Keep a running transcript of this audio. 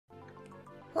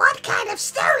of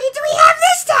story do we have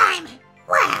this time?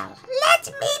 Well,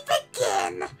 let me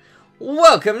begin.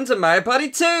 Welcome to Mario Party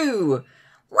 2!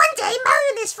 One day, Mario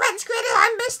and his friends created...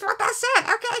 I missed what that said.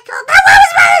 Okay, cool. That was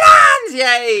Mario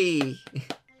Land! Yay!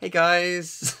 Hey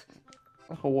guys.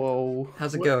 Oh, whoa.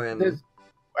 How's it going?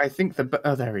 I think the...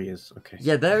 Oh, there he is. Okay.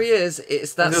 Yeah, there he is.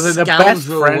 It's that The best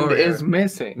scoundrel friend Wario. is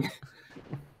missing.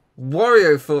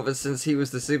 Wario thought that since he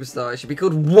was the superstar, it should be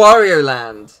called Wario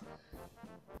Land.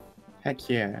 Heck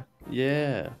yeah.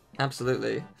 Yeah.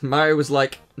 Absolutely. Mario was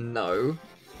like, no,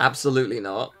 absolutely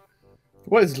not.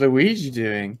 What is Luigi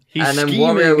doing? He's and then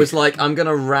scheming. Wario was like, I'm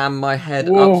gonna ram my head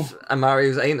Whoa. up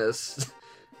Mario's anus.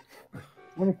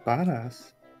 What a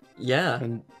badass. Yeah.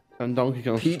 And Donkey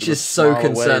Kong. Peach just is so smile away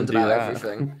concerned and do about that.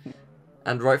 everything.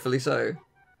 And rightfully so.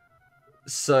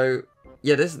 So,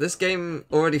 yeah, this game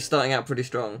already starting out pretty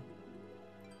strong.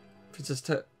 Princess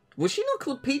was she not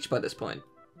called Peach by this point?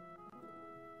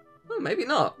 Oh, maybe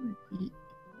not.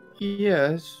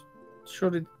 Yes.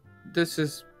 Surely this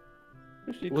is...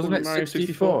 Wasn't it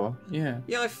 64? Yeah.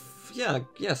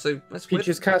 Yeah, so that's Peach's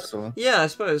weird. Castle. Yeah, I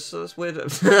suppose, so that's weird.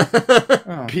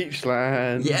 Oh. Peach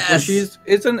Land. Yes! Well,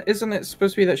 isn't it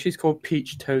supposed to be that she's called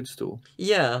Peach Toadstool?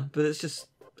 Yeah, but it's just...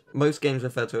 Most games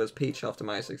refer to her as Peach after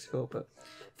Mario 64, but...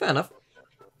 Fair enough.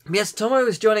 Yes, Tommo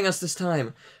is joining us this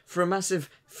time for a massive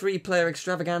free-player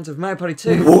extravaganza of Mario Party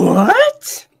 2.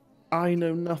 What? I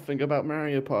know nothing about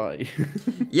Mario Party.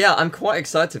 Yeah, I'm quite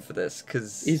excited for this,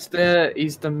 because... He's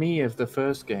the me of the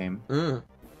first game. Mm,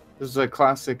 This is a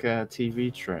classic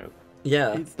TV trope.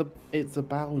 yeah, it's the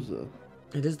Bowser.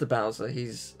 it is the Bowser.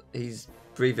 He's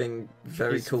breathing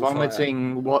very He's cool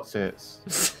vomiting what's-its.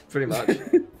 fire. Pretty much.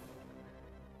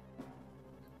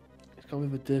 It's got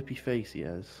with a derpy face he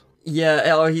has. Yeah,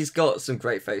 oh, he's got some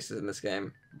great faces in this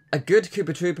game. A good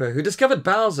Koopa Trooper who discovered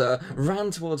Bowser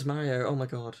ran towards Mario. Oh my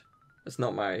god. It's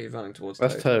not Mario, he's running towards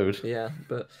That's Toad. Toad. Yeah,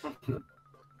 but...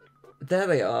 There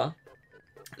they are.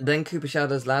 Then Koopa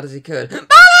shouted as loud as he could, Bowser!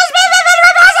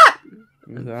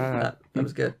 That. That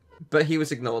was good. But he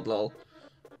was ignored, lol.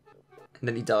 And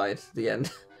then he died at the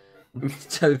end.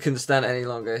 Toad couldn't stand it any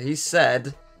longer. He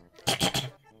said...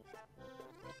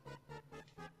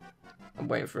 I'm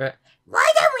waiting for it. Why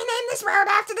don't we name this world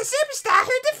after the superstar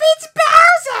who defeats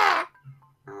Bowser?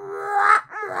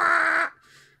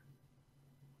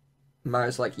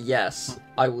 Mario's like, yes,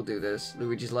 I will do this.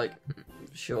 Luigi's like,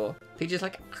 sure. Peach is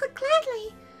like,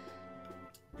 Gladly.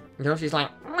 Yoshi's like,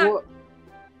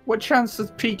 What chance does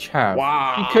Peach have?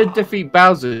 Wow. She could defeat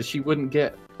Bowser. She wouldn't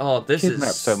get... oh, this Kidnapped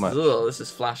is so much. ugh, this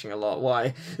is flashing a lot.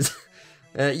 Why?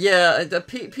 Yeah,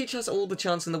 Peach has all the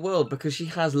chance in the world because she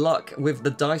has luck with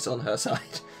the dice on her side.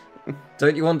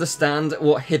 Don't you understand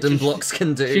what hidden blocks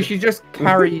can do? She should just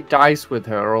carry dice with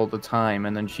her all the time,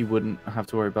 and then she wouldn't have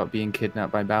to worry about being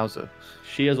kidnapped by Bowser.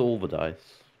 She has all the dice.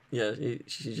 Yeah,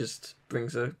 she just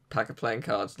brings a pack of playing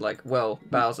cards. Like, well,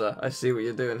 Bowser, I see what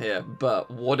you're doing here,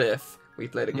 but what if we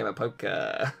played a game of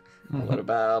poker? What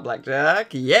about blackjack?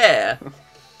 Yeah.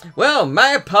 Well,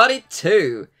 Mario Party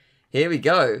 2. Here we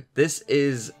go. This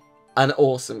is an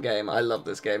awesome game. I love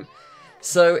this game.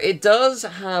 So it does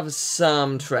have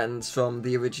some trends from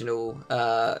the original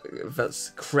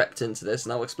that's crept into this,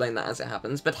 and I'll explain that as it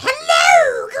happens. But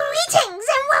Hello, greetings,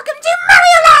 and welcome to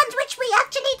Mario Land, which we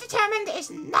actually determined is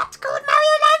not called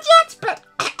Mario Land yet, but...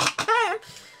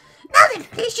 Now then,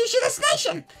 please choose your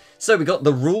destination. so we got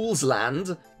the Rules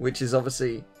Land, which is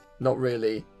obviously not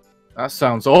really... That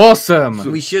sounds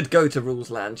awesome! We should go to Rules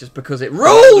Land just because it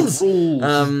rules!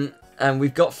 Rules. And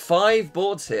we've got 5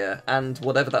 boards here, and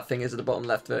whatever that thing is at the bottom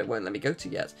left of it won't let me go to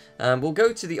yet. We'll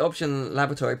go to the Option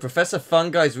Laboratory, Professor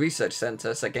Funguy's Research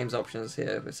Center, set games options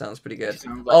here, it sounds pretty good.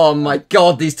 Oh my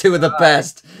god, these two are the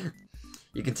best!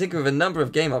 You can tinker with a number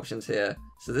of game options here.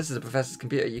 So this is a professor's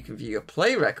computer, you can view your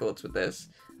play records with this.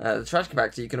 The trash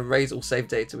compactor, you can erase or save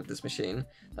data with this machine.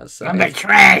 That's, I'm the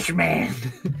trash man.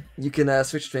 You can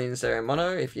switch between stereo and mono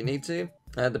if you need to.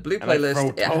 The blue And I throw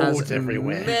playlist, it has toads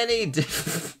everywhere. many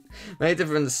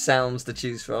different sounds to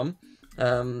choose from.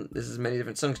 This is many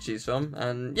different songs to choose from,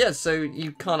 and yeah, so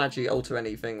you can't actually alter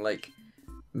anything like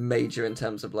major in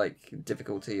terms of like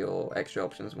difficulty or extra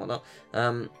options and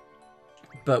whatnot.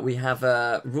 But we have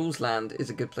Rules Land is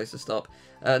a good place to stop.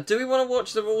 Do we want to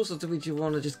watch the rules, or do we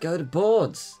want to just go to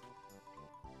boards?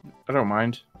 I don't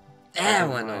mind. Yeah,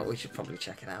 why not? We should probably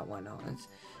check it out. Why not?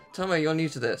 Tommo, you're new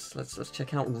to this. Let's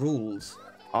check out rules.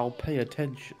 I'll pay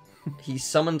attention. He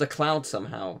summoned a cloud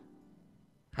somehow.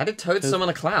 How did Toad summon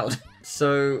a cloud?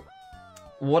 So,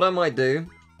 what I might do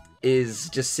is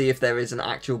just see if there is an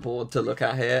actual board to look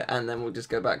at here, and then we'll just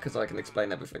go back because I can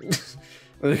explain everything.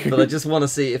 But I just want to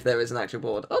see if there is an actual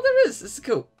board. Oh, there is! This is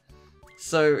cool.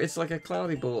 So, it's like a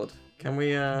cloudy board. Can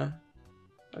we,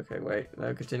 Okay, wait.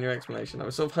 No, continue explanation. I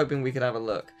was sort of hoping we could have a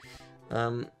look.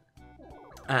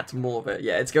 At more of it.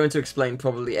 Yeah, it's going to explain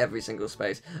probably every single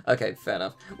space. Okay, fair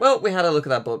enough. Well, we had a look at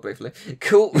that board briefly.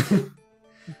 Cool.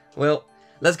 Well,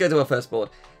 let's go to our first board.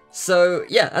 So,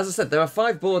 yeah, as I said, there are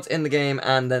 5 boards in the game,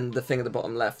 and then the thing at the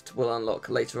bottom left will unlock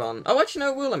later on. Oh, actually,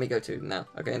 no, it will let me go to now.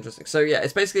 Okay, interesting. So, yeah,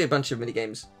 it's basically a bunch of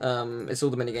mini-games. It's all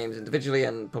the mini-games individually,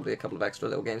 and probably a couple of extra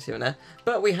little games here and there.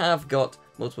 But we have got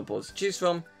multiple boards to choose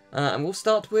from. And we'll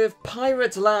start with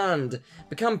Pirate Land.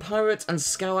 Become pirate and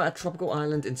scour a tropical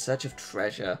island in search of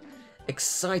treasure.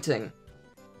 Exciting.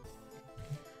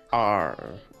 Arr.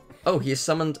 Oh, he has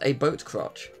summoned a boat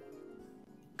crotch.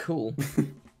 Cool.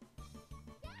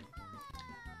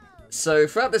 So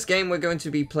throughout this game, we're going to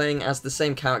be playing as the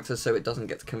same character so it doesn't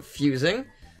get confusing.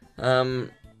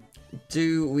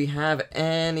 Do we have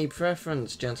any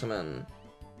preference, gentlemen?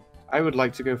 I would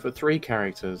like to go for 3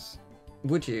 characters.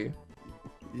 Would you?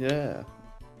 Yeah.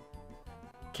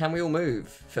 Can we all move,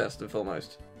 first and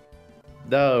foremost?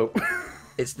 No.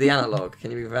 It's the analog.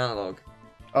 Can you move analog?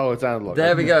 Oh, it's analog.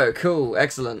 There we go. Cool.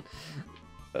 Excellent.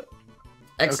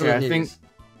 Excellent Okay, I news. think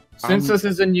since this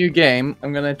is a new game,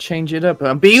 I'm gonna change it up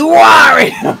and be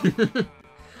Wario!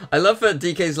 I love that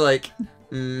DK's like,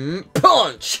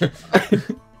 punch!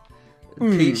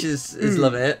 Peach is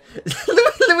loving it.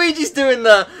 Luigi's doing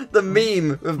the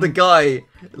meme of the guy,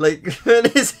 like, in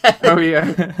his head. Oh,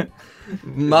 yeah.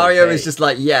 Mario is just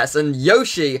like, yes. And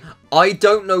Yoshi, I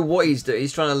don't know what he's doing.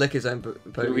 He's trying to lick his own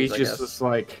ponies, I Luigi's guess. just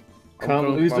like, I'm can't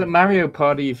going lose for- at Mario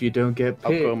Party if you don't get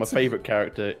I'll picked. go my favourite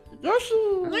character. Yoshi!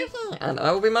 And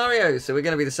I will be Mario, so we're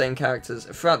going to be the same characters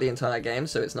throughout the entire game,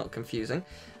 so it's not confusing.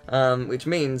 Which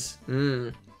means,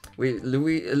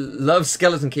 Louis loves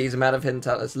skeleton keys, a man of hidden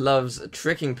talents, loves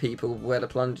tricking people where to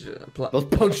plunge, Loves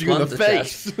punching you in the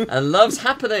face. and loves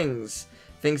happenings,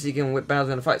 thinks he can whip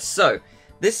Bowser in a fight. So,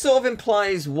 this sort of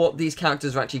implies what these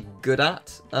characters are actually good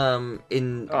at,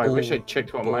 in Oh, I all wish I'd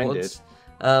checked what mine did. boards.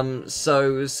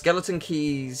 So skeleton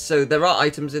keys, so there are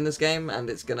items in this game and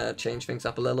it's gonna change things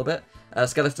up a little bit.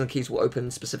 Skeleton keys will open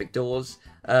specific doors.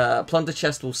 Plunder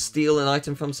chest will steal an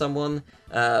item from someone.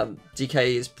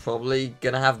 DK is probably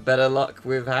gonna have better luck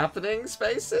with happening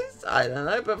spaces. I don't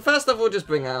know, but first off we'll just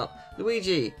bring out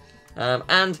Luigi.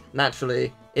 And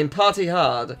naturally, in Party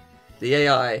Hard, the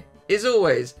AI is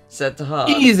always set to hard.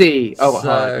 Easy! Oh, So,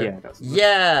 hard, yeah.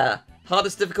 Yeah!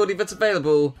 Hardest difficulty that's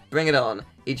available, bring it on.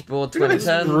 Each board Look 20 at this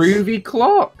turns. groovy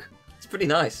clock! It's pretty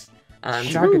nice. And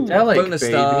Shagadelic, bonus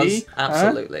baby. stars, Huh?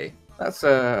 absolutely. That's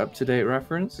a up-to-date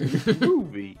reference.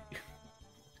 Movie.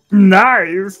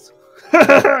 Nice!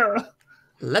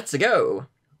 Let's go.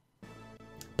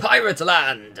 Pirate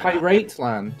Land. Pirate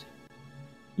Land.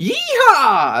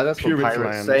 Yeehaw! That's what Pirate pirates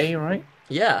Land. say, right?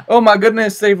 Yeah. Oh my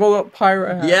goodness, they've all got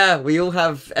pirate hats. Yeah, we all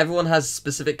have, everyone has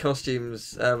specific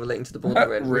costumes relating to the board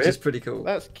we're in, which is Rip. pretty cool.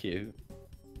 That's cute.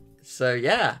 So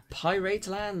yeah, Pirate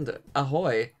Land,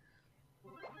 ahoy.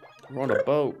 We're on a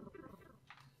boat.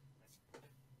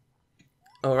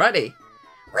 Alrighty.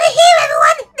 We're here,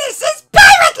 everyone! This is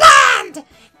Pirate Land!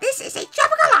 This is a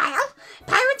tropical isle.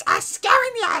 Pirates are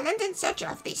scouring the island in search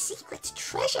of the secret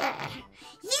treasure.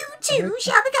 You too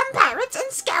shall become pirates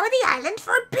and scour the island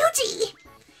for booty.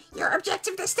 Your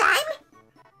objective this time?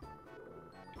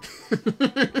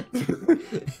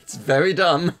 It's very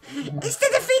dumb. Is to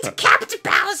defeat Captain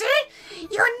Bowser,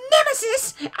 your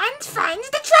nemesis, and find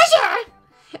the treasure.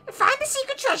 Find the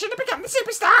secret treasure to become the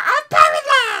superstar of Pirate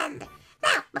Land.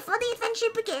 Now, before the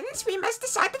adventure begins, we must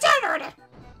decide the turn order.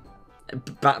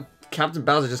 Captain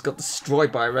Bowser just got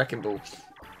destroyed by a wrecking ball.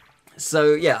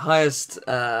 So yeah, highest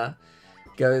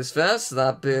goes first.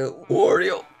 That'd be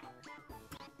Wario.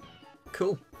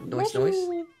 Cool. Nice.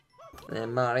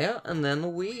 Then Mario, and then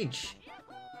Luigi.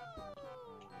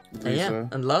 And yeah,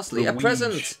 and lastly, a Luigi.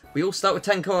 present. We all start with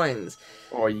 10 coins.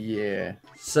 Oh yeah.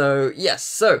 So, yes,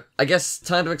 so, I guess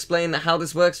time to explain how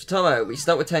this works for Tommo. We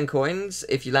start with 10 coins.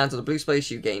 If you land on a blue space,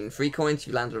 you gain 3 coins. If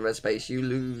you land on a red space, you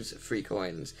lose 3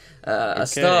 coins. A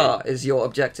star is your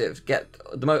objective. Get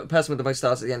the person with the most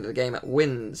stars at the end of the game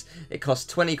wins. It costs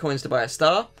 20 coins to buy a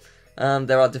star.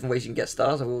 There are different ways you can get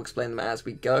stars. I will explain them as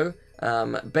we go.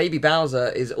 Baby Bowser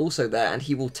is also there, and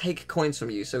he will take coins from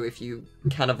you. So if you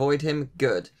can avoid him,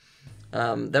 good.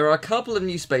 There are a couple of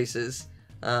new spaces,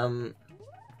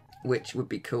 which would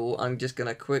be cool. I'm just going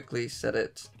to quickly set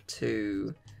it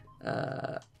to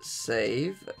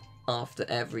save after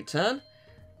every turn,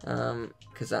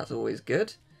 because that's always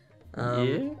good.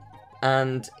 Yeah.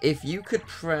 And if you could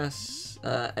press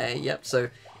A, yep, so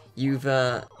you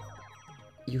have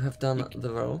done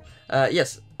the roll.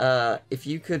 Yes, if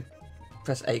you could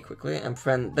press A quickly, and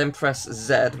then press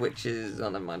Z, which is... Oh,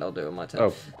 never mind, I'll do it on my turn.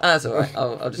 Oh. That's alright,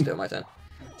 I'll just do it on my turn.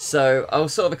 So, I'll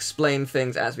sort of explain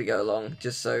things as we go along,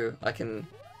 just so I can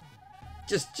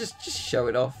just show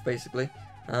it off, basically.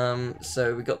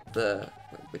 So, we got the...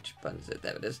 Which button is it?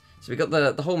 There it is. So, we got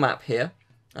the whole map here.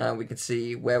 We can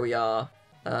see where we are.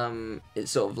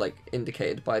 It's sort of, like,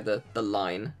 indicated by the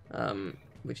line,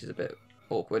 which is a bit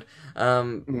awkward.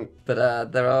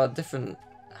 But there are different...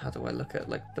 How do I look at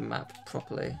like the map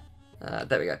properly?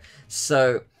 There we go.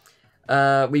 So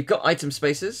we've got item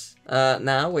spaces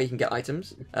now where you can get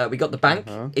items. We got the bank.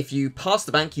 If you pass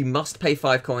the bank, you must pay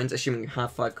 5 coins, assuming you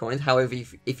have 5 coins. However,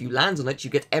 if you land on it, you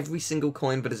get every single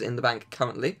coin that is in the bank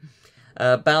currently.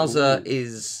 Bowser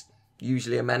is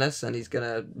usually a menace, and he's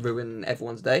gonna ruin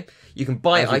everyone's day. You can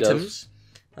buy items,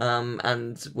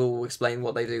 and we'll explain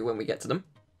what they do when we get to them.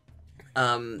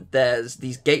 There's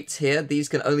these gates here. These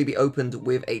can only be opened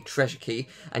with a treasure key,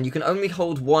 and you can only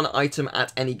hold 1 item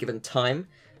at any given time.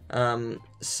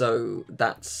 So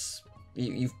that's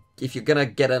if you're gonna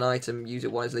get an item, use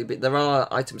it wisely. But there are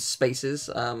item spaces.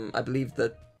 I believe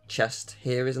the chest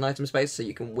here is an item space, so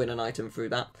you can win an item through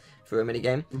that through a mini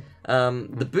game.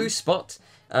 The boost spot.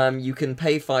 You can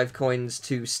pay 5 coins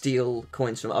to steal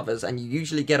coins from others, and you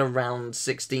usually get around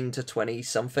 16 to 20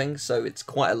 something. So it's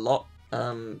quite a lot.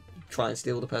 Try and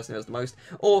steal the person who has the most,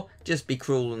 or just be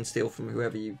cruel and steal from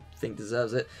whoever you think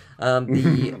deserves it.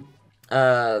 The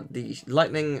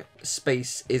lightning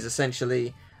space is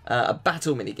essentially a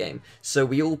battle minigame. So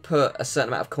we all put a certain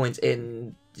amount of coins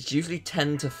in. It's usually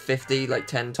 10 to 50, like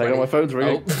 10, 20. Hang on, my phone's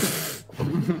ringing.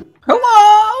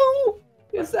 Hello!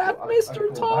 Is that Mr.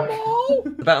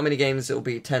 Tommo? The battle minigames, it'll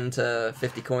be 10 to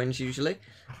 50 coins usually.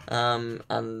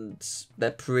 And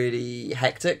they're pretty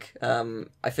hectic.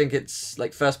 I think it's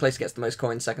like first place gets the most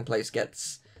coins, second place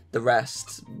gets the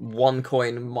rest. 1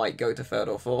 coin might go to 3rd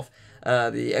or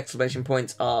 4th. The exclamation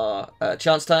points are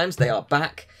chance times. They are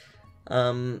back.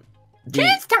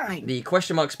 Chance time! The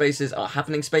question mark spaces are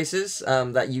happening spaces.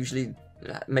 That usually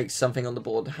makes something on the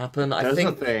board happen. I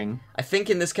think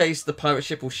in this case the pirate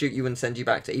ship will shoot you and send you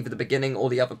back to either the beginning or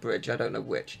the other bridge. I don't know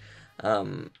which.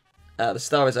 The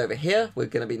star is over here. We're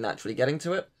going to be naturally getting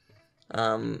to it.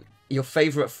 Your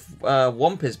favourite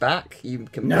Womp is back. You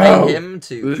can pay him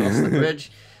to cross the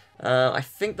bridge. I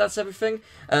think that's everything.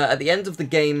 At the end of the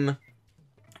game,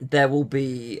 there will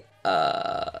be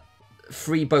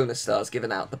 3 bonus stars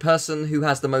given out. The person who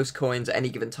has the most coins at any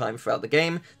given time throughout the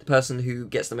game, the person who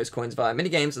gets the most coins via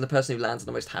minigames, and the person who lands in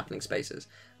the most happening spaces.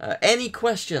 Any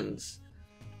questions?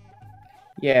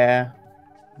 Yeah.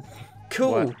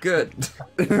 Cool, What? good.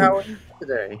 How are you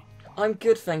today? I'm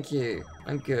good, thank you.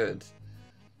 I'm good.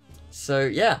 So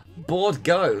yeah, board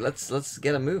go. Let's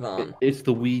get a move on. It's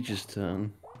the Ouija's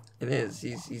turn. It is.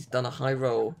 He's done a high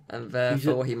roll, and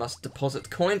therefore he must deposit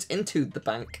coins into the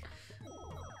bank.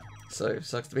 So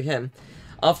sucks to be him.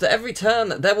 After every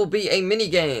turn, there will be a mini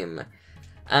game,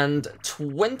 and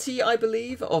 20, I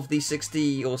believe, of the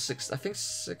 60 or 6. I think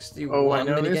 61 Oh, I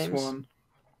know mini this games. one.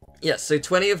 Yes, so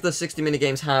 20 of the 60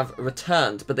 minigames have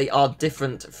returned, but they are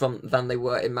different than they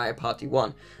were in Mario Party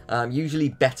 1. Usually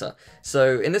better.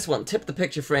 So in this one, tip the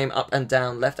picture frame up and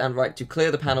down, left and right to clear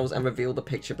the panels and reveal the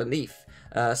picture beneath.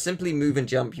 Simply move and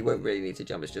jump. You won't really need to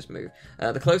jump, it's just move.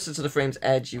 The closer to the frame's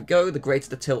edge you go, the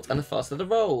greater the tilt and the faster the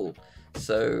roll.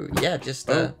 So yeah, just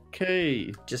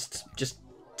Okay. just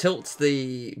tilt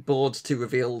the board to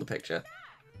reveal the picture.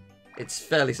 It's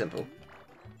fairly simple.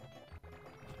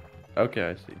 Okay,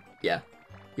 I see. Yeah,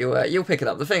 you'll pick it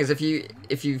up. The thing is, if you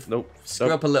Nope.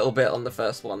 screw up a little bit on the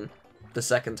first one, the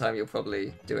second time you'll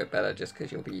probably do it better just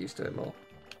because you'll be used to it more.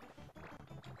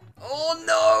 Oh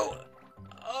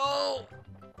no!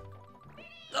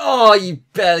 Oh, you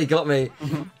barely got me.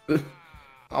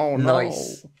 Oh no.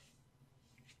 Nice.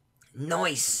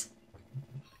 Nice.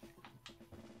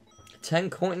 10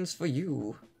 coins for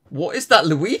you. What is that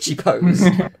Luigi pose?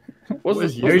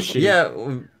 What's Yoshi? Yeah.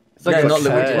 like Yeah, a not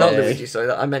Luigi, not tag. Luigi,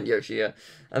 sorry, I meant Yoshi, yeah.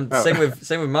 And Oh. same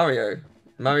with Mario.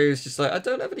 Mario's just like, I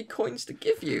don't have any coins to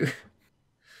give you.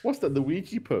 What's that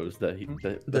Luigi pose that he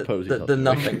the The, pose he's the, not the doing?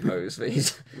 nothing pose that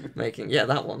he's making. Yeah,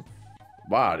 that one.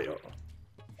 Mario.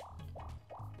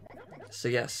 So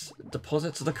yes,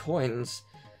 deposit to the coins.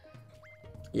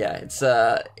 Yeah, it's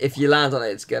if you land on it,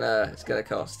 it's gonna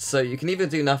cost. So you can either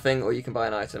do nothing or you can buy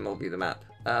an item or view the map.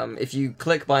 If you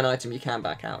click buy an item, you can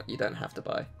back out. You don't have to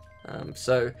buy.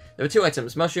 So there are 2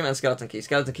 items, mushroom and skeleton key.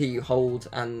 Skeleton key you hold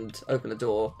and open a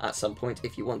door at some point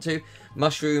if you want to.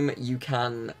 Mushroom you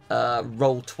can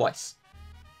roll twice.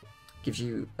 Gives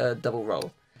you a double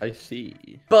roll. I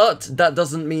see. But that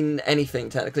doesn't mean anything,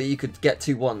 technically. You could get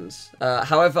 2 1s.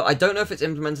 However, I don't know if it's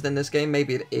implemented in this game.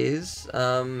 Maybe it is.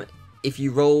 If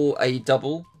you roll a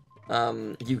double,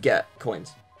 you get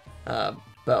coins. But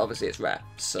obviously it's rare,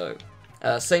 so...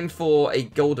 same for a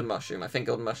golden mushroom. I think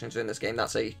golden mushrooms are in this game.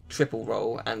 That's a triple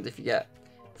roll, and if you get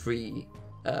 3,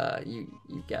 you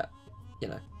get,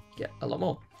 get a lot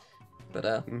more. But,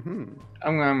 I'm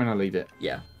gonna leave it.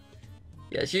 yeah.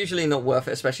 Yeah, it's usually not worth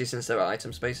it, especially since there are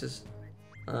item spaces.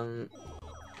 But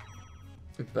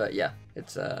yeah,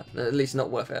 it's at least not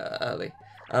worth it early.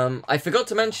 I forgot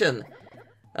to mention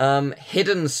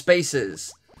hidden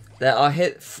spaces. There are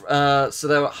so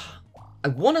there are, I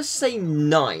want to say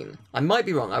 9. I might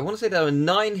be wrong. I want to say there are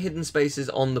 9 hidden spaces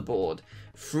on the board.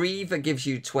 3 that gives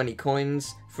you 20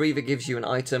 coins, 3 that gives you an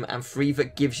item, and 3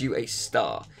 that gives you a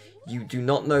star. You do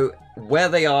not know where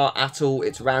they are at all.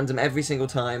 It's random every single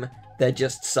time. They're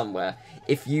just somewhere.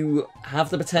 If you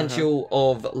have the potential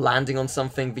of landing on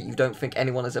something that you don't think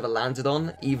anyone has ever landed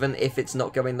on, even if it's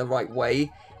not going the right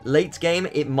way, late game,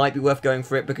 it might be worth going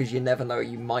for it because you never know,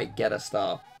 you might get a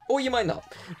star. Or you might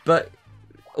not. But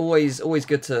always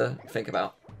good to think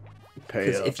about.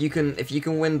 Because if you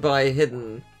can win by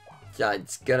hidden, yeah,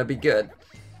 it's gonna be good.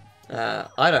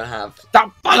 I don't have...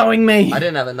 Stop following me! I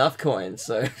didn't have enough coins,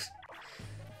 so...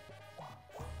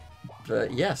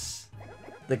 But yes.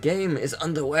 The game is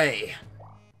underway.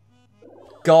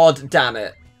 God damn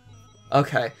it.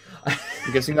 Okay.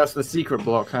 I'm guessing that's the secret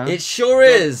block, huh? It sure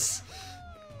is.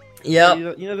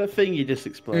 Yep. You know the thing you just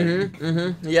explained?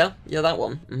 Yeah, that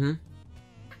one.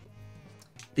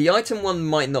 The item one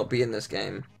might not be in this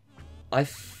game. I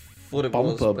thought it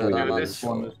was, Bumper but I'm ball. This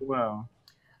one as well.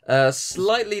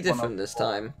 slightly different this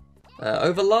time.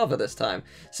 Over lava this time.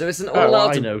 So it's an I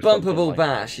all-out know bumper something ball like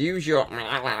bash. Use your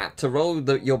to roll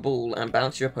your ball and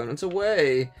bounce your opponent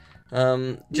away.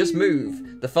 Just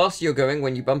move. The faster you're going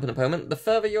when you bump an opponent, the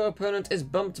further your opponent is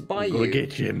bumped by I'm gonna you.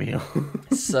 get you, Emil.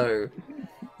 So,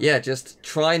 yeah, just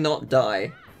try not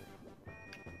die.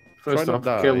 First Try off,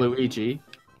 not kill die. Luigi.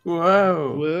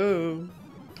 Whoa! Whoa.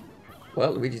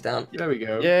 Well, Luigi's down. There we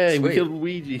go. Yay, Sweet. we killed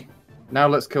Luigi. Now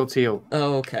let's kill Teal.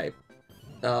 Oh, okay.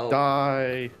 Oh,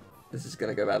 Die. this is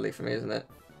gonna go badly for me, isn't it?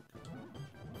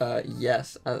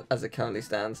 Yes, as it currently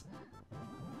stands.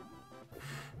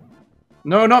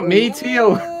 No, not me,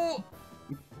 Teal! Ooh.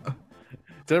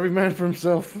 It's every man for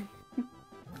himself.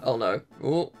 Oh no.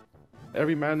 Ooh.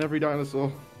 Every man, every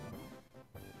dinosaur.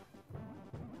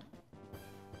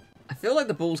 I feel like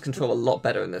the balls control a lot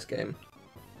better in this game.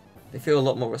 They feel a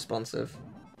lot more responsive.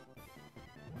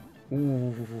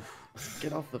 Ooh.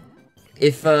 Get off the...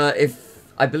 If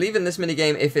I believe in this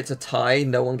minigame, if it's a tie,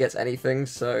 no one gets anything,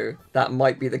 so that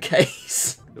might be the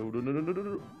case.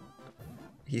 No.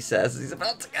 He says he's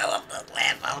about to go off the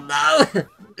cliff. Oh no!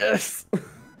 Yes.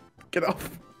 Get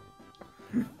off.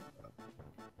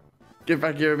 Get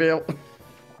back here, Emil.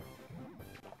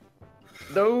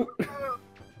 No.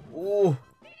 Ooh.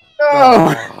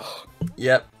 Oh!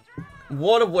 Yep.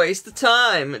 What a waste of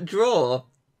time. Draw.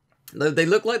 They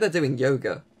look like they're doing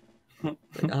yoga. Like,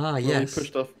 Well, yes.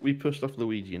 we pushed off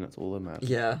Luigi, and that's all that matters.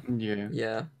 Yeah. Yeah.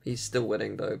 Yeah. He's still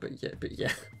winning though, but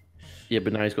yeah. Yeah,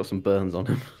 but now he's got some burns on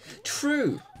him.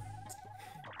 True.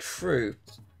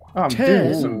 Oh, I'm 10.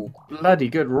 doing some bloody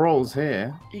good rolls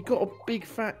here. He got a big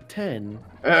fat 10.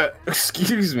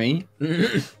 Excuse me?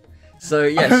 So I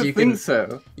yes, don't you think can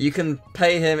so. you can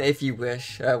pay him if you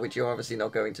wish, which you're obviously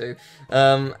not going to,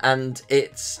 and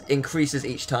it increases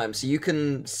each time. So you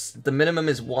can, the minimum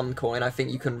is 1 coin. I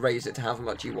think you can raise it to however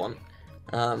much you want,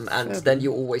 and then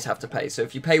you always have to pay. So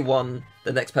if you pay 1,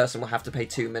 the next person will have to pay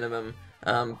 2 minimum.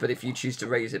 But if you choose to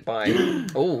raise it by,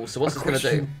 oh, so what's this gonna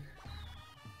do?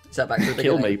 Is that back to the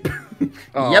Kill beginning? me.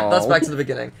 Yep, that's back to the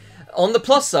beginning. On the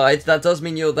plus side, that does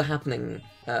mean you're the happening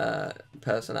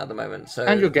person at the moment. So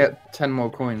And you'll get 10 more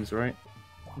coins, right?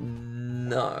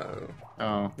 no.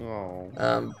 Oh.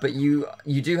 Oh. But you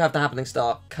do have the happening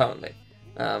star currently,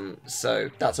 so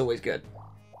that's always good.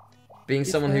 Being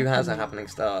someone who has a happening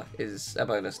star is a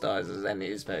bonus star, and it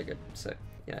is very good. So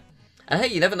yeah, and hey,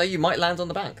 you never know, you might land on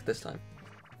the bank this time.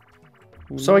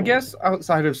 So I guess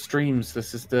outside of streams,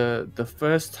 this is the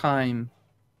first time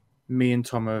me and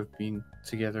Tommo have been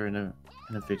together in a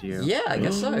video. Yeah, I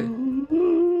guess so.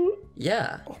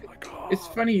 Yeah. Oh my god. It's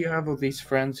funny you have all these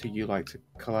friends who you like to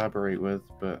collaborate with,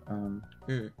 but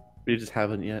We just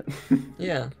haven't yet.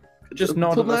 Yeah. just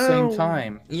not at the same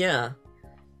time. Yeah.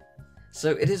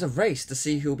 So it is a race to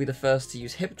see who will be the first to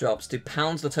use hip drops to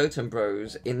pound the totem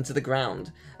bros into the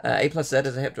ground. A plus Z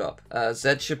is a hip drop.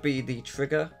 Z should be the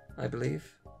trigger, I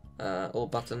believe, or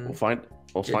button. We'll find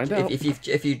out. If you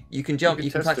can jump, We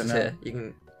you can can test practice it now. here. You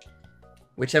can.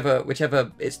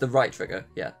 Whichever, it's the right trigger.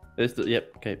 Yeah. It's the,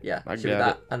 yep. Okay. Yeah. I Should be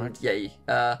got that. it. And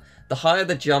yeah. The higher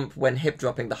the jump when hip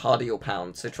dropping, the harder you'll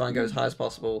pound. So try and go as high as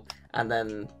possible, and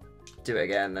then do it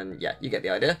again. And yeah, you get the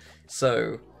idea.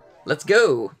 So let's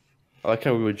go. I like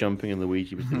how we were jumping and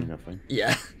Luigi was doing nothing.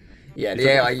 Yeah. Yeah. He's The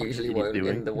like, AI what the fuck usually is he won't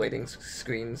doing? in the waiting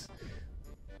screens.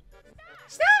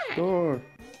 Door.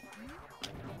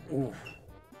 Ooh.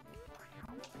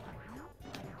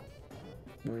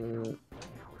 Ooh.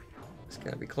 It's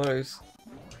gonna be close.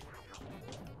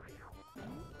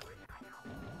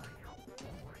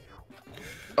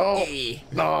 Oh. Hey.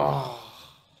 No.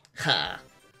 Ha!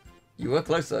 You were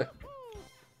closer.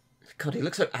 God, he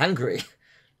looks so angry.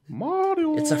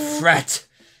 Mario. It's a threat.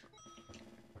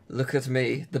 Look at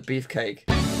me, the beefcake.